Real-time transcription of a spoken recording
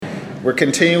We're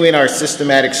continuing our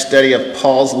systematic study of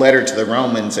Paul's letter to the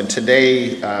Romans, and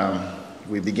today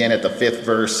we begin at the 5th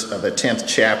verse of the 10th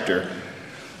chapter,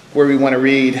 where we want to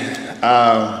read,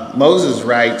 Moses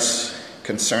writes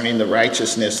concerning the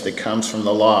righteousness that comes from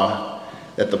the law,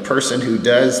 that the person who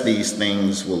does these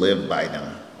things will live by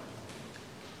them.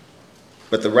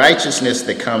 But the righteousness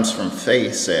that comes from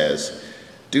faith says,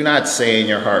 do not say in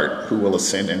your heart, who will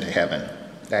ascend into heaven,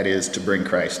 that is, to bring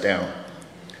Christ down,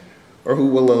 or who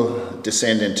will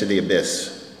descend into the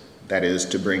abyss, that is,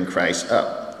 to bring Christ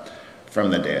up from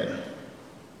the dead.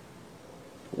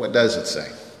 What does it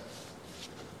say?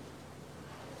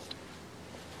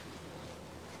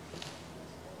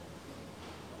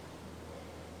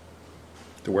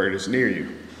 The word is near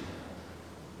you.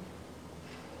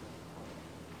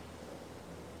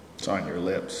 It's on your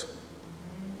lips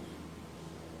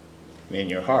and in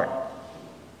your heart.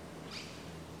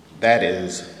 That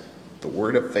is the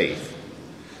word of faith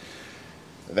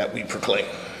that we proclaim.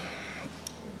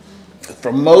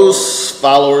 For most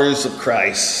followers of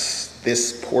Christ,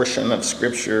 this portion of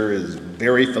Scripture is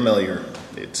very familiar.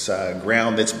 It's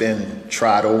ground that's been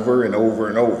trod over and over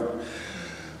and over.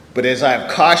 But as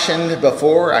I've cautioned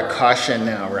before, I caution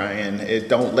now, Ryan,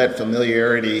 don't let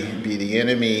familiarity be the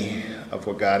enemy of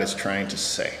what God is trying to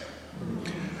say.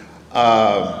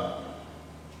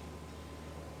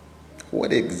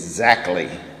 What exactly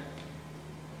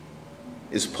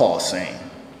is Paul saying?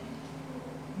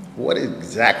 What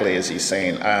exactly is he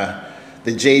saying?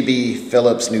 The J.B.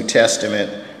 Phillips New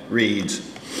Testament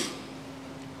reads,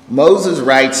 Moses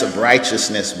writes of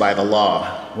righteousness by the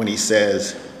law when he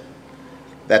says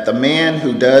that the man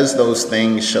who does those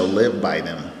things shall live by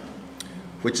them,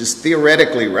 which is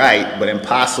theoretically right but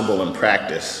impossible in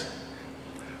practice.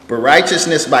 But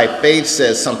righteousness by faith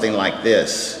says something like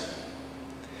this: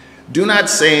 do not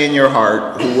say in your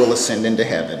heart, who will ascend into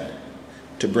heaven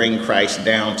to bring Christ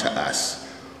down to us,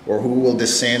 or who will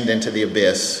descend into the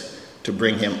abyss to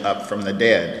bring him up from the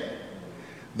dead.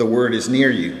 The word is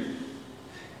near you,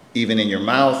 even in your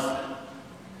mouth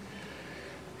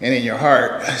and in your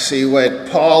heart. See, what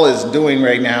Paul is doing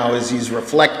right now is he's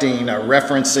reflecting or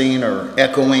referencing or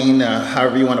echoing,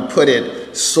 however you want to put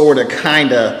it, sort of,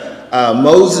 kind of,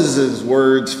 Moses'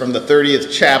 words from the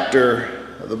 30th chapter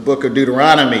of the book of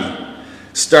Deuteronomy,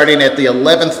 starting at the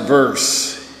 11th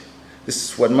verse.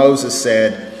 This is what Moses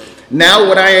said. Now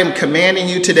what I am commanding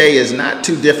you today is not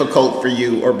too difficult for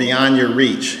you or beyond your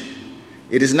reach.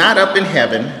 It is not up in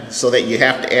heaven, so that you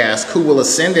have to ask, who will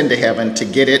ascend into heaven to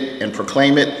get it and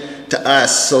proclaim it to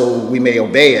us so we may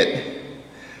obey it.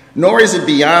 Nor is it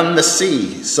beyond the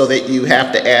sea, so that you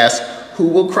have to ask, who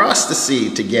will cross the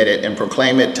sea to get it and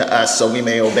proclaim it to us so we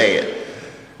may obey it.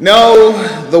 No,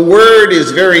 the word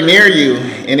is very near you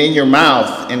and in your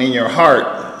mouth and in your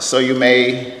heart, so you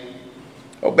may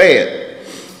obey it.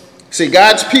 See,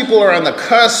 God's people are on the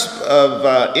cusp of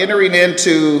entering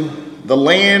into the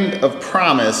land of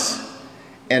promise,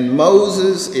 and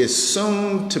Moses is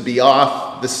soon to be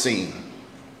off the scene.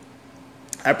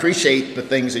 I appreciate the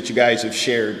things that you guys have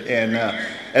shared, and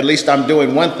at least I'm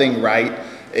doing one thing right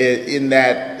in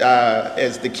that,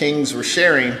 as the Kings were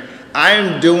sharing,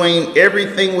 I'm doing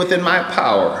everything within my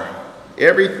power,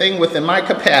 everything within my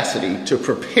capacity to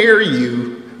prepare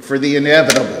you for the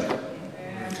inevitable.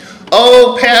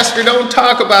 Oh, Pastor, don't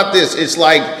talk about this. It's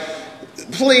like,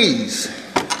 please,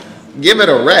 give it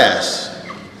a rest.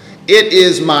 It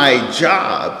is my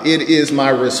job. It is my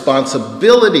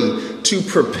responsibility to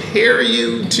prepare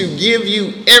you, to give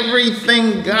you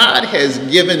everything God has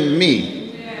given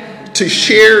me to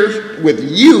share with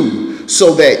you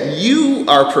so that you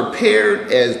are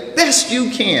prepared as best you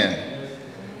can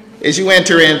as you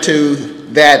enter into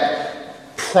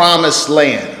that promised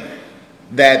land,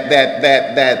 that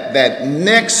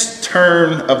next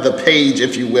turn of the page,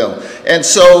 if you will. And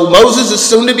so Moses is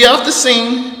soon to be off the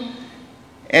scene,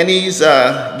 and he's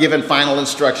given final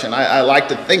instruction. I like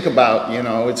to think about,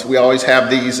 we always have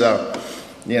these,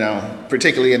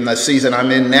 particularly in the season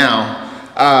I'm in now,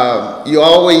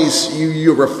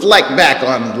 you reflect back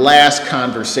on last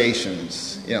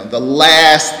conversations, the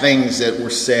last things that were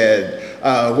said,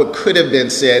 what could have been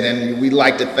said, and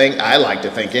I like to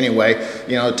think anyway,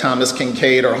 Thomas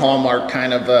Kincaid or Hallmark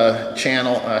kind of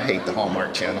channel. I hate the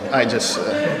Hallmark channel. I just,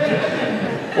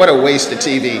 what a waste of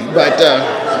TV, but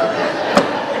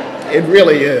it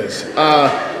really is.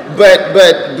 But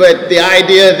the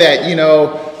idea that,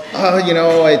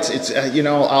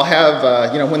 I'll have,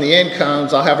 when the end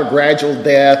comes, I'll have a gradual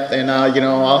death, and,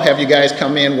 I'll have you guys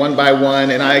come in one by one,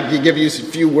 and I give you a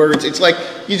few words. It's like,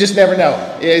 you just never know.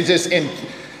 It's just,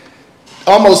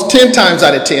 almost 10 times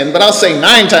out of 10, but I'll say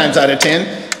 9 times out of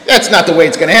 10, that's not the way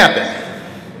it's going to happen.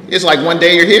 It's like one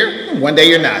day you're here, one day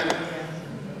you're not.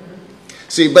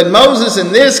 See, but Moses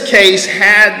in this case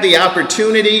had the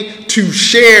opportunity to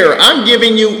share. I'm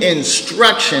giving you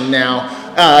instruction now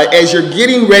as you're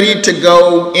getting ready to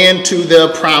go into the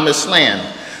promised land.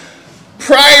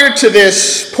 Prior to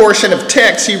this portion of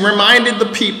text, he reminded the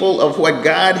people of what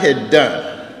God had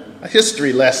done, a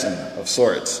history lesson of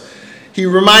sorts. He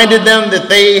reminded them that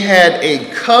they had a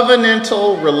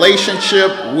covenantal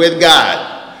relationship with God.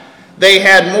 They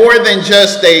had more than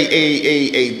just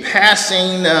a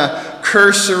passing,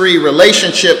 cursory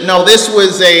relationship. No, this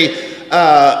was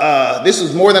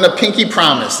more than a pinky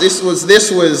promise. This was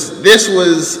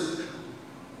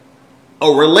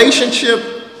a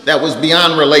relationship that was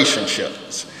beyond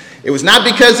relationships. It was not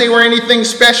because they were anything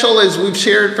special, as we've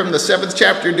shared from the 7th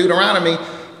chapter of Deuteronomy.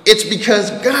 It's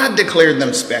because God declared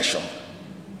them special.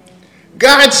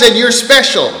 God said, you're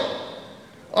special.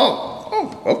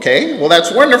 Oh, okay. Well,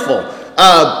 that's wonderful.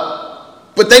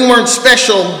 But they weren't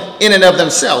special in and of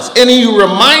themselves. And he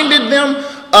reminded them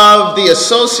of the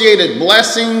associated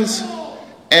blessings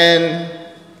and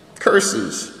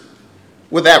curses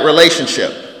with that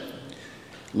relationship.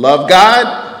 Love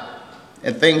God,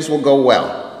 and things will go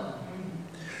well.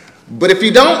 But if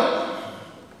you don't,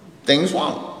 things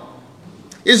won't.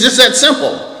 It's just that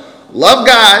simple. Love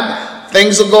God,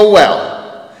 things will go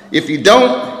well. If you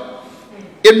don't,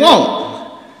 it won't.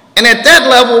 And at that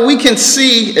level, we can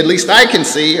see, at least I can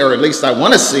see, or at least I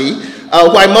want to see,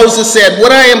 why Moses said,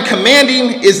 what I am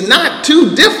commanding is not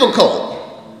too difficult.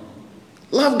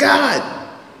 Love God.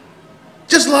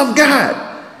 Just love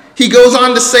God. He goes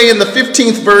on to say in the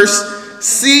 15th verse,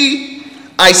 see,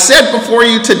 I set before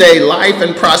you today life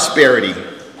and prosperity,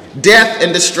 death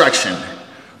and destruction.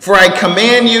 For I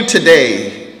command you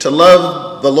today to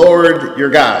love the Lord your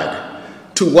God,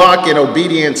 to walk in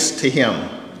obedience to him,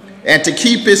 and to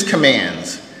keep his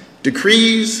commands,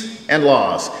 decrees, and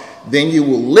laws. Then you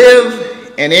will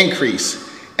live and increase,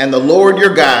 and the Lord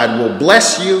your God will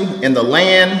bless you in the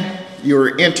land you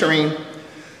are entering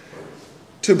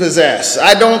to possess.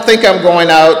 I don't think I'm going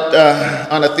out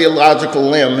on a theological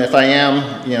limb. If I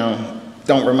am,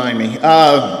 don't remind me.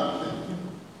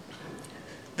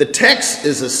 The text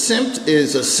is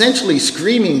essentially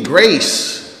screaming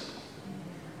grace.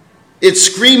 It's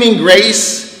screaming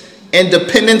grace and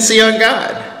dependency on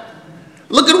God.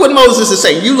 Look at what Moses is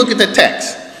saying. You look at the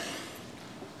text.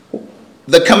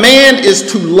 The command is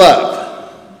to love.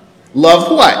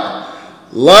 Love what?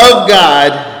 Love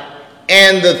God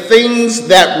and the things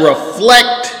that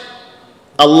reflect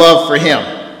a love for him.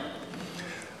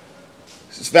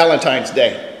 It's Valentine's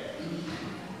Day.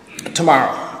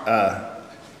 Tomorrow.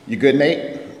 You good,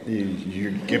 Nate?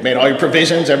 You've made all your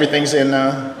provisions? Everything's in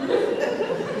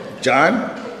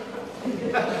John?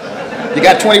 You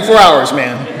got 24 hours,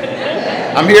 man.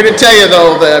 I'm here to tell you,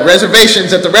 though, the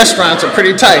reservations at the restaurants are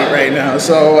pretty tight right now,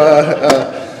 so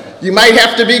you might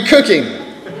have to be cooking.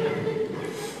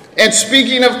 And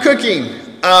speaking of cooking,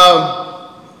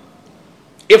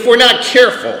 if we're not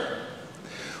careful,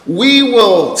 we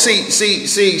will see,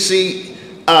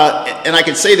 and I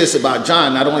can say this about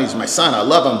John. Not only is my son, I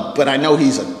love him, but I know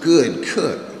he's a good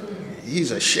cook.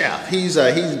 He's a chef. He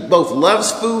both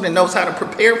loves food and knows how to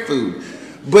prepare food.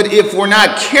 But if we're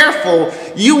not careful,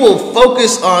 you will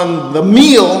focus on the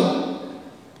meal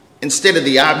instead of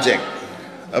the object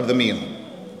of the meal.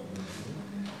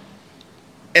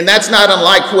 And that's not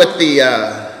unlike what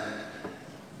the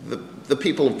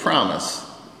people of promise,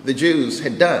 the Jews,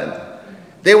 had done.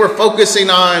 They were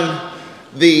focusing on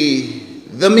the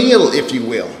meal, if you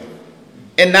will,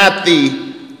 and not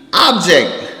the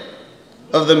object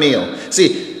of the meal.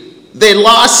 See, they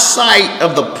lost sight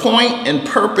of the point and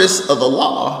purpose of the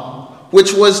law,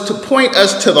 which was to point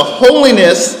us to the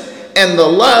holiness and the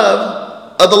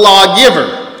love of the lawgiver.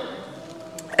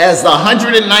 As the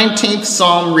 119th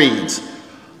Psalm reads,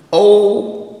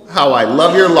 "Oh, how I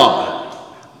love your law.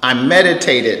 I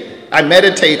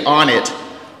meditate on it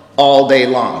all day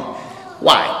long."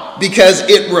 Why? Because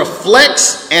it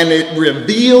reflects and it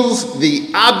reveals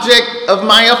the object of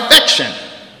my affection.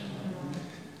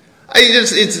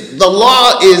 The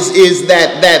law is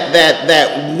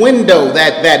that window,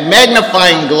 that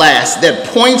magnifying glass that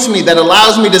points me, that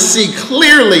allows me to see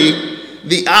clearly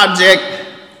the object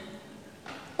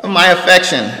of my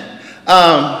affection.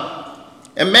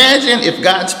 Imagine if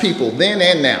God's people then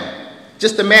and now,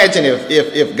 just imagine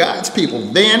if God's people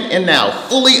then and now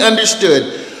fully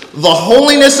understood the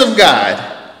holiness of God,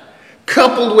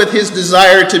 coupled with his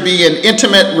desire to be in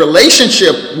intimate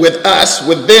relationship with us,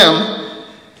 with them,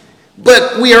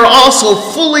 but we are also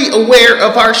fully aware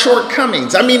of our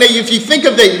shortcomings. I mean, if you think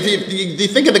of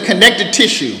the connective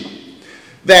tissue,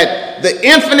 that the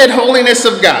infinite holiness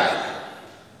of God,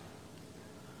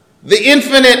 the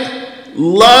infinite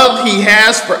love he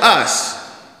has for us,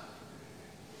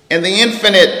 and the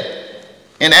infinite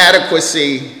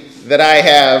inadequacy that I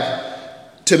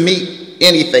have to meet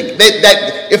anything.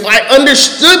 That if I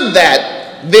understood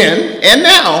that then and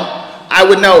now, I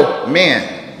would know,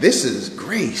 man, this is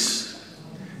grace.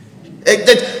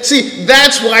 See,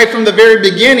 that's why from the very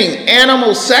beginning,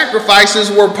 animal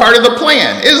sacrifices were part of the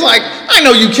plan. It's like, I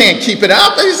know you can't keep it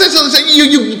up.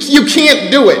 You can't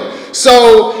do it.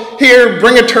 So here,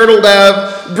 bring a turtle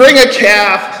dove, bring a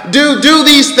calf, do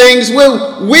these things. We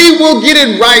will get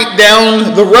it right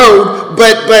down the road.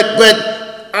 But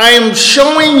I am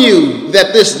showing you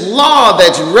that this law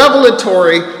that's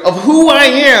revelatory of who I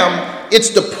am, it's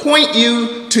to point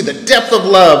you to the depth of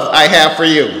love I have for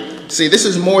you. See, this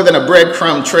is more than a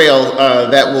breadcrumb trail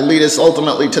that will lead us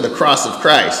ultimately to the cross of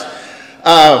Christ.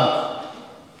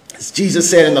 As Jesus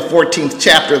said in the 14th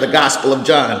chapter of the Gospel of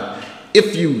John,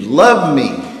 if you love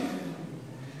me,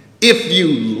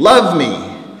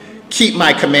 keep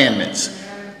my commandments.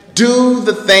 Do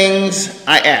the things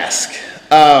I ask.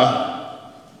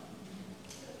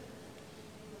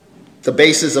 The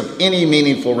basis of any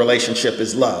meaningful relationship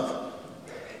is love.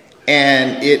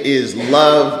 And it is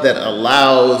love that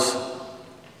allows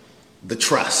the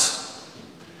trust.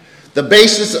 The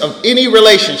basis of any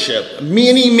relationship,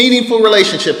 any meaningful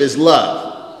relationship, is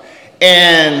love.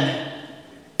 And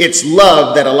it's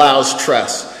love that allows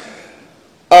trust.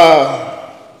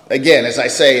 Again, as I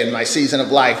say, in my season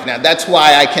of life, now that's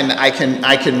why I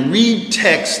can read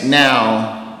text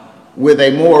now with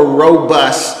a more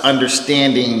robust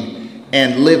understanding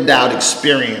and lived out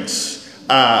experience.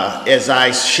 As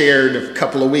I shared a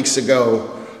couple of weeks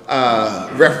ago,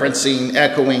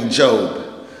 echoing Job,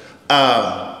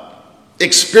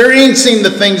 experiencing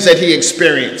the things that he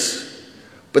experienced,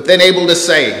 but then able to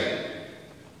say,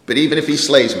 but even if he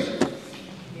slays me,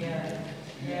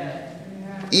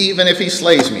 even if he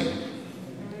slays me,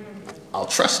 I'll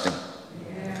trust him.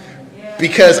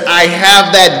 Because I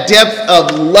have that depth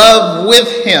of love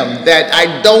with him that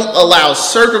I don't allow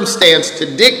circumstance to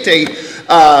dictate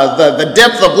the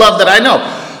depth of love that I know.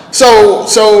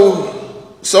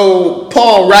 So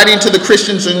Paul, writing to the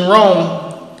Christians in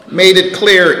Rome, made it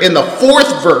clear in the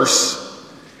 4th verse,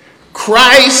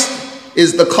 Christ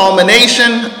is the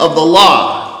culmination of the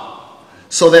law,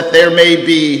 so that there may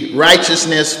be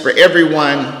righteousness for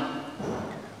everyone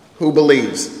who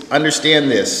believes. Understand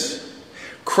this.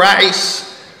 Christ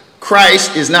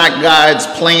is not God's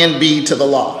plan B to the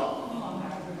law.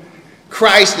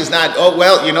 Christ is not, the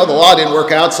law didn't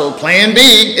work out, so plan B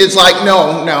is like,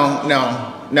 no.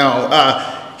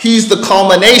 He's the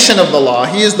culmination of the law.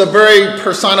 He is the very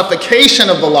personification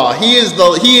of the law. He is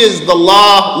the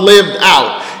law lived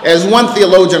out. As one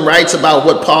theologian writes about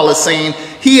what Paul is saying,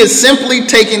 he is simply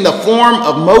taking the form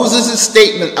of Moses'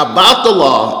 statement about the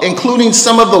law, including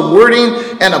some of the wording,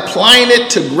 and applying it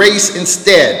to grace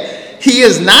instead. He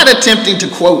is not attempting to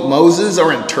quote Moses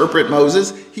or interpret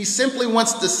Moses. He simply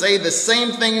wants to say the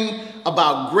same thing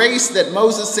about grace that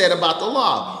Moses said about the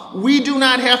law. We do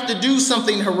not have to do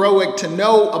something heroic to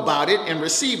know about it and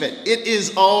receive it. It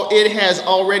has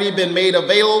already been made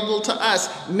available to us,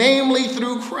 namely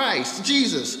through Christ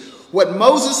Jesus. What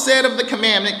Moses said of the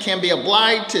commandment can be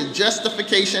applied to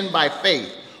justification by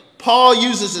faith. Paul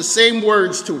uses the same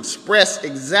words to express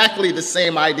exactly the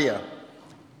same idea,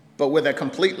 but with a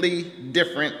completely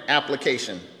different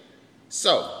application.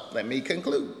 So, let me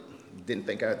conclude. Didn't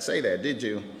think I'd say that, did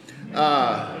you?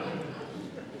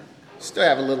 Still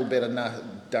have a little bit of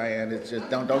Diane. It's just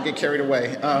don't get carried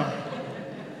away.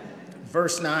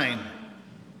 Verse 9.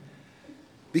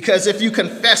 Because if you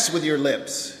confess with your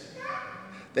lips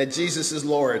that Jesus is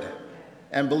Lord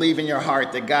and believe in your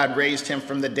heart that God raised him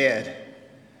from the dead,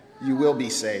 you will be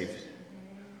saved.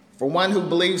 For one who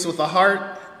believes with the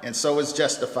heart and so is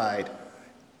justified,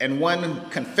 and one who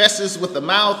confesses with the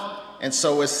mouth and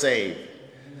so is saved.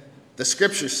 The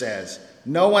scripture says,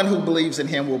 no one who believes in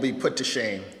him will be put to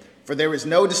shame, for there is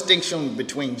no distinction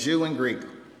between Jew and Greek.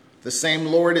 The same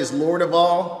Lord is Lord of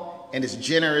all and is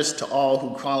generous to all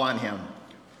who call on him.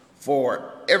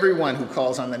 For everyone who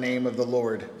calls on the name of the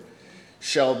Lord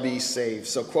shall be saved.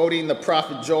 So quoting the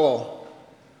prophet Joel,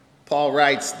 Paul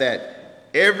writes that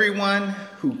everyone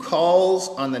who calls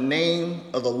on the name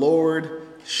of the Lord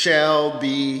shall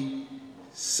be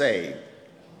saved.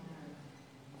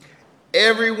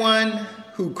 Everyone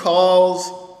who calls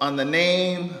on the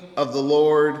name of the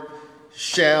Lord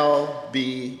shall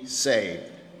be saved.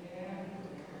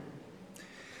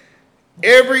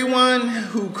 Everyone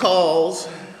who calls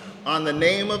on the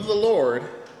name of the Lord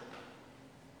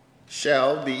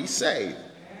shall be saved.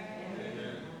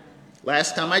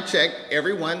 Last time I checked,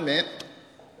 everyone meant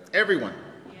everyone.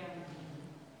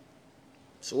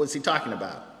 So what's he talking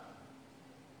about?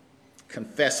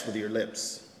 Confess with your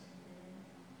lips.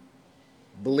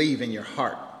 Believe in your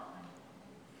heart.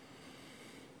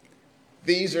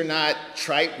 These are not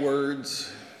trite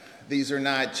words. These are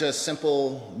not just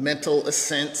simple mental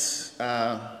assents.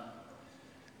 The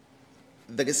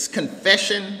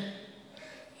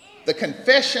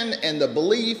confession and the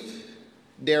belief,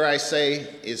 dare I say,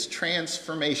 is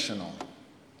transformational.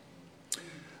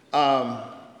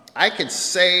 I could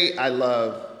say I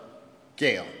love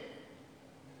Gail,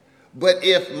 but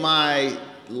if my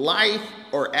life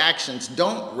or actions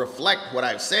don't reflect what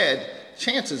I've said,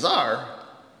 chances are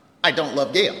I don't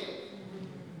love Gail.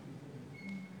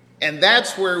 And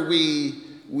that's where we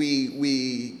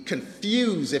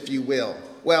confuse, if you will.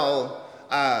 Well,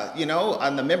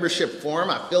 on the membership form,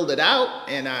 I filled it out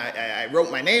and I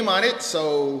wrote my name on it,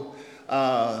 so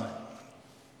that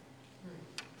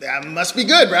must be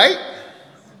good, right?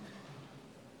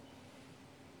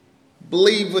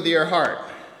 Believe with your heart.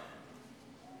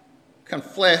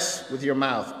 Confess with your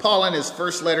mouth. Paul, in his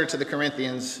first letter to the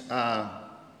Corinthians,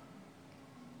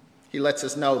 he lets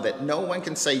us know that no one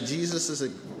can say Jesus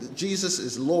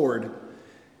is Lord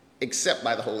except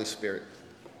by the Holy Spirit.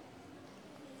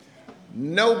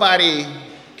 Nobody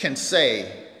can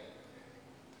say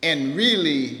and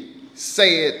really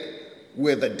say it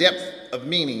with a depth of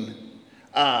meaning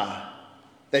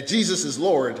that Jesus is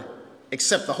Lord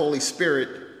except the Holy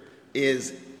Spirit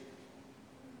is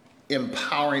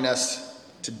empowering us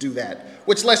to do that,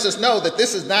 which lets us know that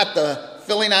this is not the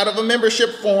filling out of a membership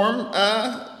form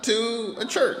to a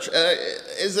church.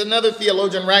 As another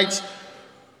theologian writes,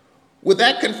 with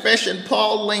that confession,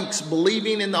 Paul links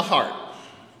believing in the heart.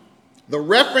 The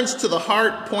reference to the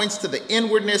heart points to the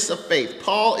inwardness of faith.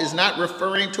 Paul is not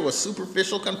referring to a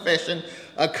superficial confession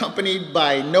accompanied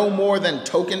by no more than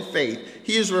token faith.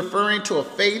 He is referring to a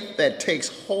faith that takes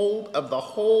hold of the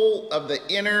whole of the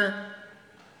inner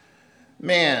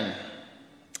man.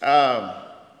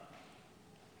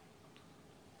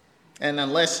 And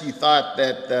unless you thought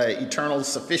that the eternal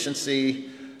sufficiency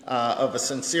of a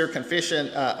sincere confession,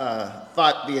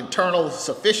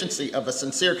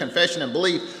 and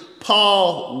belief,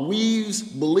 Paul weaves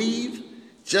believe,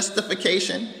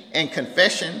 justification, and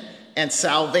confession and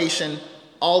salvation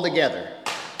all together.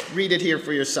 Read it here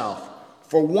for yourself.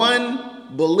 For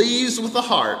one believes with the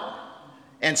heart,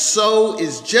 and so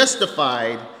is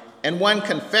justified, and one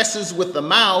confesses with the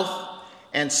mouth,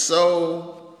 and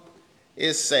so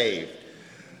is saved.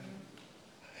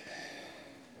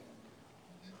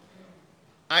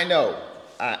 I know.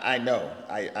 I know.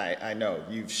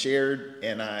 You've shared,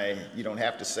 and you don't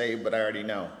have to say, but I already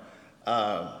know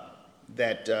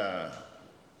that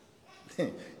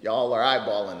y'all are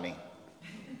eyeballing me.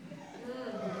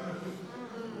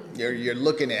 You're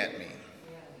looking at me.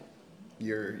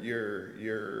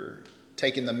 You're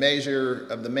taking the measure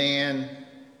of the man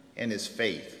and his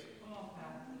faith.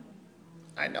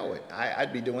 I know it.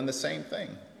 I'd be doing the same thing.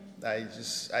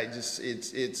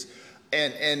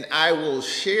 And I will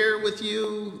share with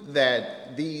you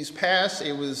that these past,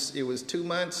 it was 2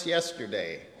 months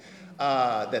yesterday,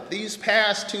 that these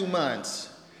past 2 months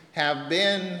have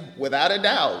been, without a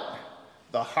doubt,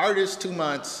 the hardest 2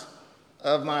 months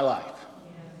of my life.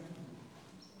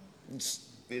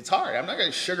 It's hard. I'm not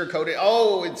going to sugarcoat it.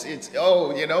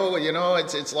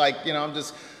 It's like,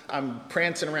 I'm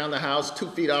prancing around the house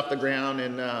 2 feet off the ground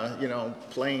and,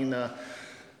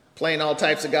 playing all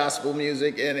types of gospel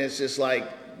music, and it's just like,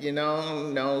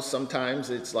 no, sometimes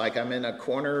it's like I'm in a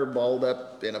corner, balled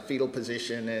up in a fetal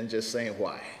position and just saying,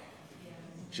 why?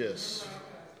 Just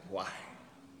why?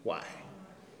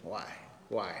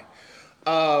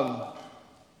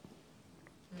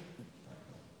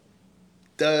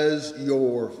 Does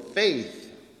your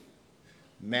faith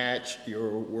match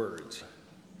your words?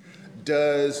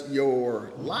 Does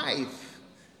your life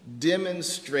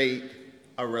demonstrate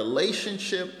a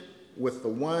relationship with the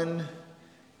one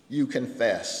you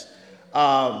confess?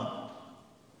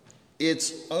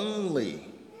 It's only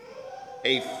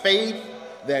a faith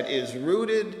that is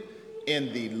rooted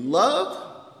in the love,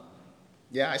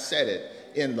 I said it,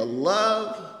 in the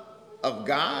love of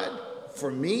God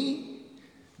for me,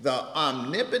 the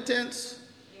omnipotence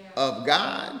of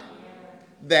God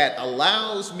that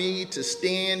allows me to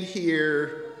stand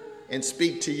here and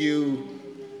speak to you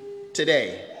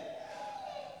today.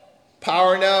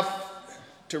 Power enough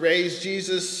to raise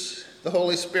Jesus, the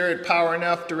Holy Spirit, power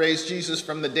enough to raise Jesus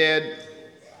from the dead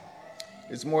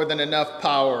is more than enough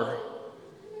power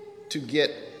to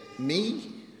get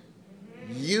me,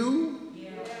 you,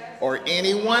 or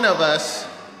any one of us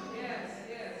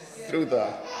through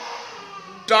the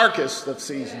darkest of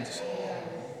seasons.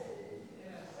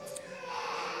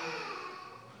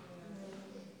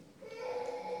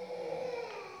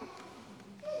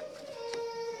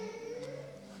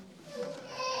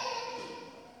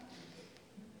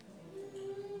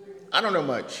 I don't know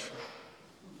much.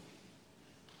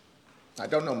 I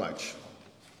don't know much.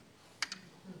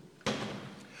 Let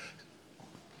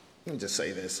me just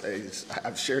say this.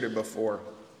 I've shared it before.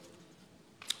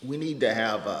 We need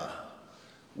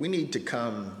to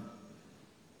come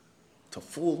to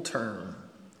full term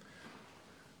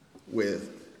with,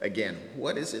 again,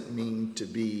 what does it mean to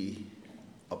be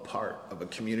a part of a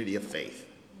community of faith?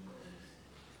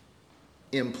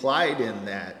 Implied in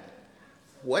that,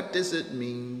 what does it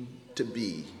mean to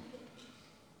be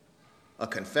a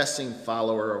confessing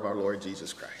follower of our Lord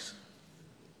Jesus Christ?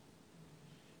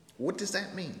 What does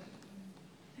that mean?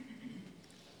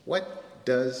 What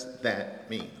does that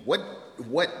mean? What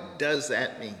does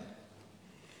that mean?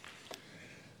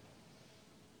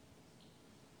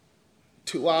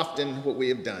 Too often what we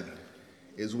have done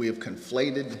is we have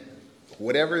conflated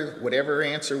whatever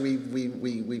answer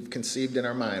we've conceived in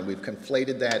our mind, we've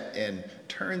conflated that and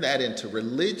turned that into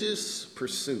religious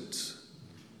pursuits.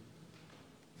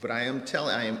 But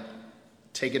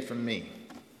take it from me.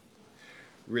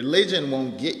 Religion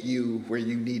won't get you where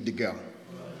you need to go.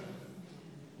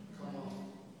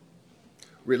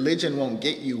 Religion won't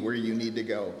get you where you need to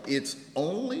go. It's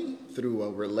only through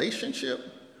a relationship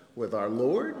with our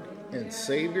Lord and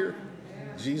Savior,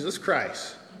 Jesus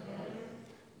Christ,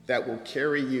 that will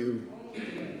carry you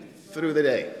through the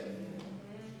day.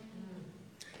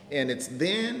 And it's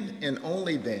then and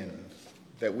only then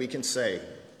that we can say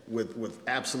with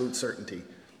absolute certainty,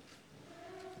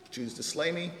 choose to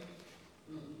slay me,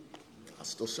 I'll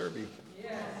still serve you.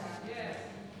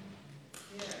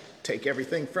 Take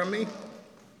everything from me,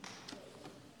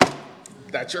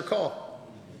 that's your call.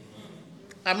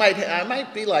 I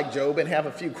might be like Job and have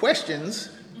a few questions,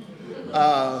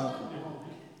 but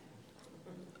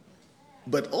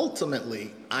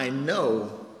ultimately, I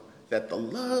know that the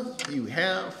love you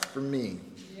have for me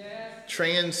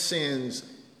transcends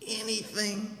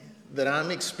anything that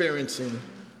I'm experiencing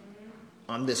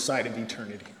on this side of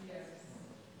eternity.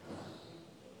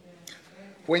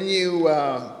 When you,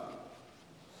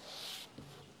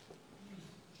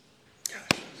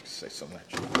 say so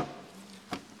much.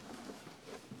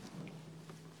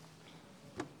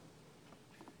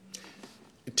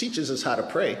 It teaches us how to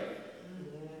pray.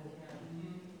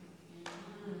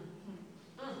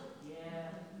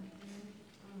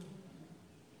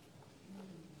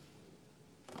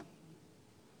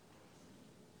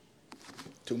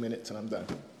 Two minutes and I'm done.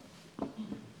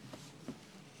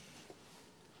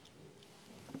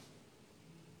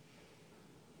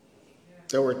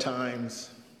 There were times,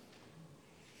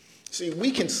 see, we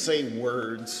can say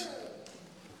words.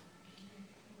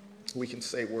 We can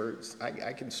say words.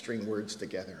 I can string words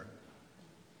together.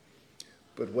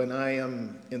 But when I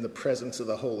am in the presence of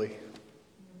the Holy,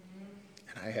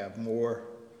 and I have more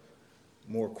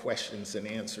questions than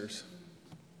answers,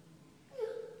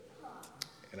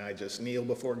 and I just kneel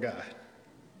before God,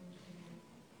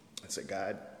 I say,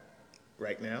 God,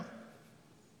 right now,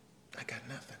 I got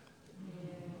nothing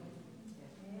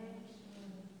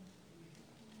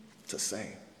to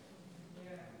say.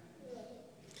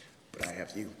 But I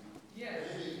have you. Yes.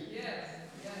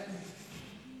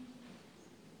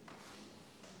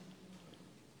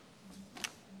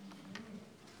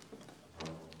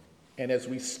 And as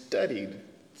we studied,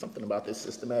 something about this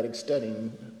systematic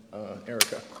studying,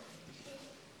 Erica,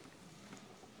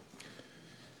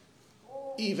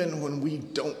 even when we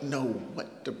don't know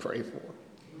what to pray for,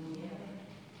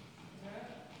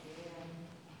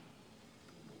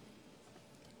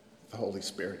 the Holy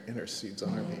Spirit intercedes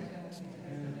on our behalf.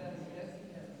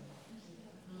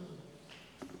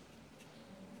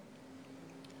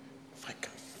 If I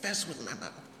confess with my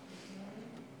mouth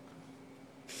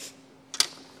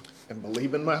and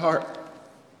believe in my heart,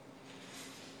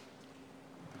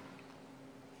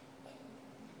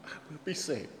 I will be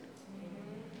saved.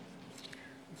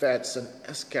 That's an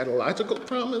eschatological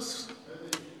promise,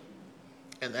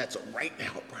 and that's a right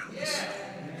now promise.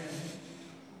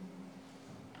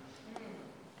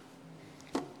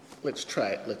 Let's try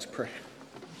it. Let's pray.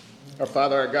 Our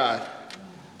Father, our God,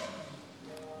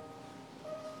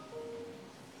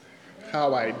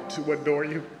 how I do adore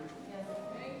you.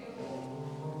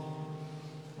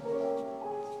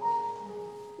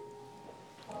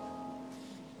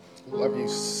 Love you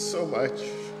so much.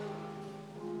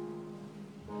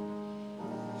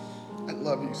 I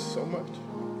love you so much.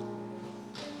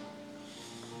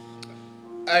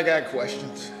 I got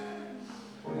questions.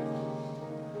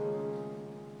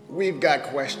 We've got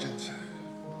questions.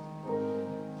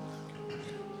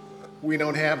 We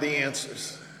don't have the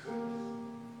answers.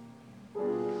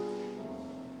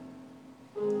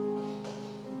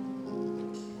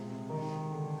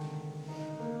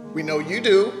 We know you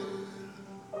do.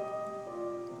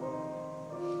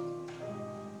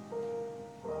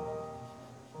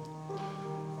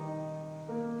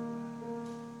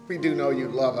 We do know you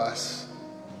love us.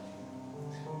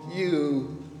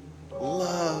 You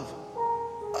love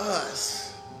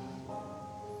us.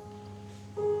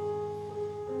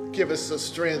 Give us the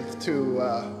strength to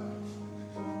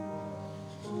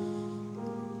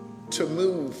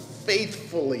move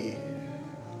faithfully,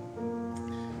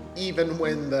 even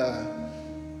when the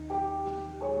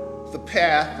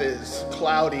path is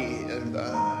cloudy and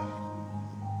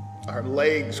our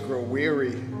legs grow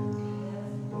weary,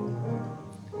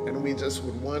 and we just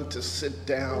would want to sit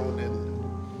down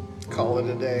and call it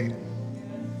a day.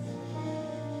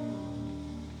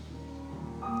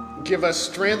 Give us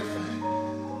strength,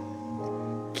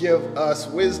 give us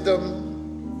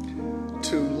wisdom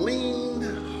to lean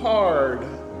hard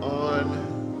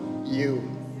on you.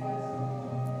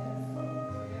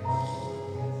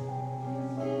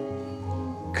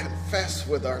 Confess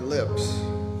with our lips,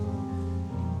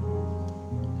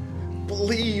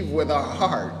 believe with our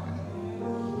heart,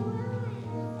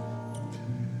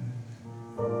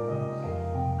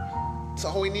 that's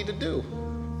all we need to do.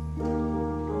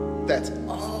 That's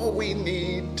all we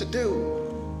need to do.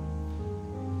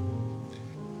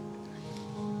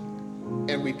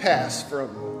 And we pass from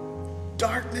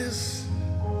darkness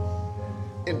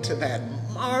into that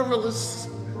marvelous,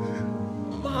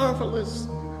 marvelous,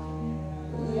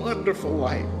 wonderful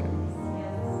light.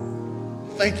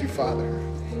 Thank you, Father.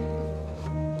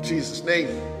 In Jesus' name,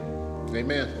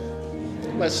 amen.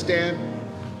 Let's stand.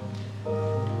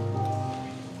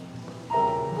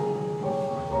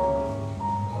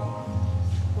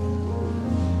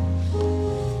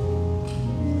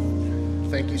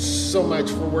 Thank you so much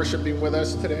for worshiping with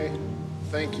us today.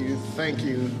 Thank you, thank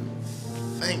you,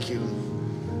 thank you.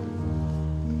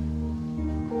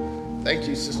 Thank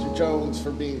you, Sister Jones,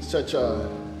 for being such a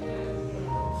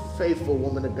faithful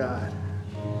woman of God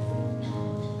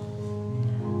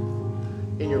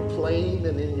in your playing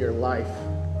and in your life.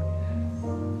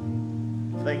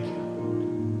 Thank you.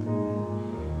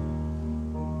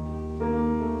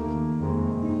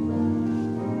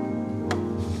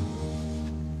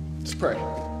 Let's pray.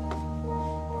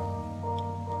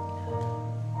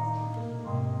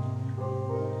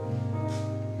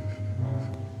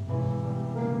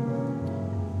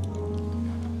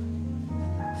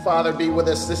 Father, be with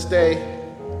us this day.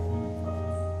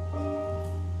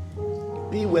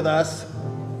 Be with us.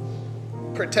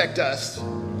 Protect us.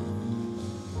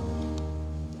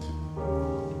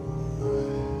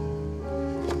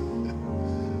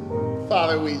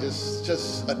 Father, we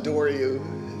just adore you.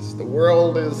 The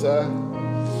world is, if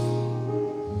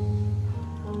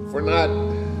we're not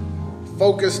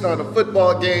focused on a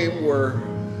football game, we're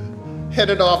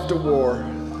headed off to war.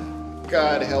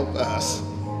 God, help us.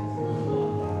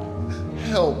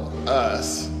 Help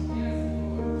us.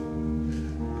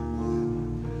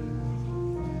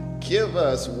 Give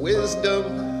us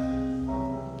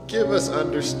wisdom. Give us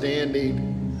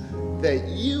understanding that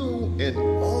you and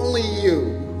only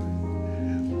you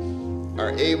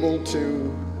are able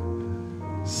to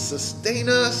sustain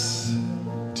us,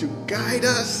 to guide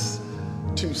us,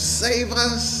 to save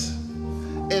us,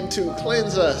 and to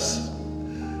cleanse us.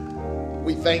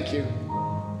 We thank you.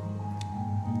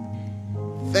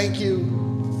 Thank you,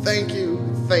 thank you,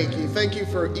 thank you. Thank you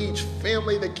for each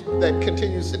family that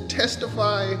continues to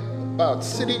testify about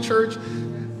City Church.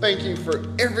 Thank you for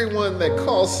everyone that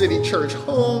calls City Church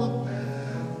home.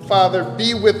 Father,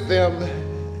 be with them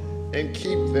and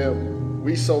keep them.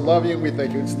 We so love you and we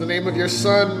thank you. It's in the name of your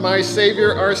Son, my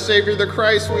Savior, our Savior, the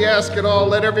Christ. We ask it all.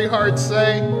 Let every heart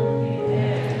say,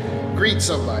 greet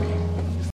somebody.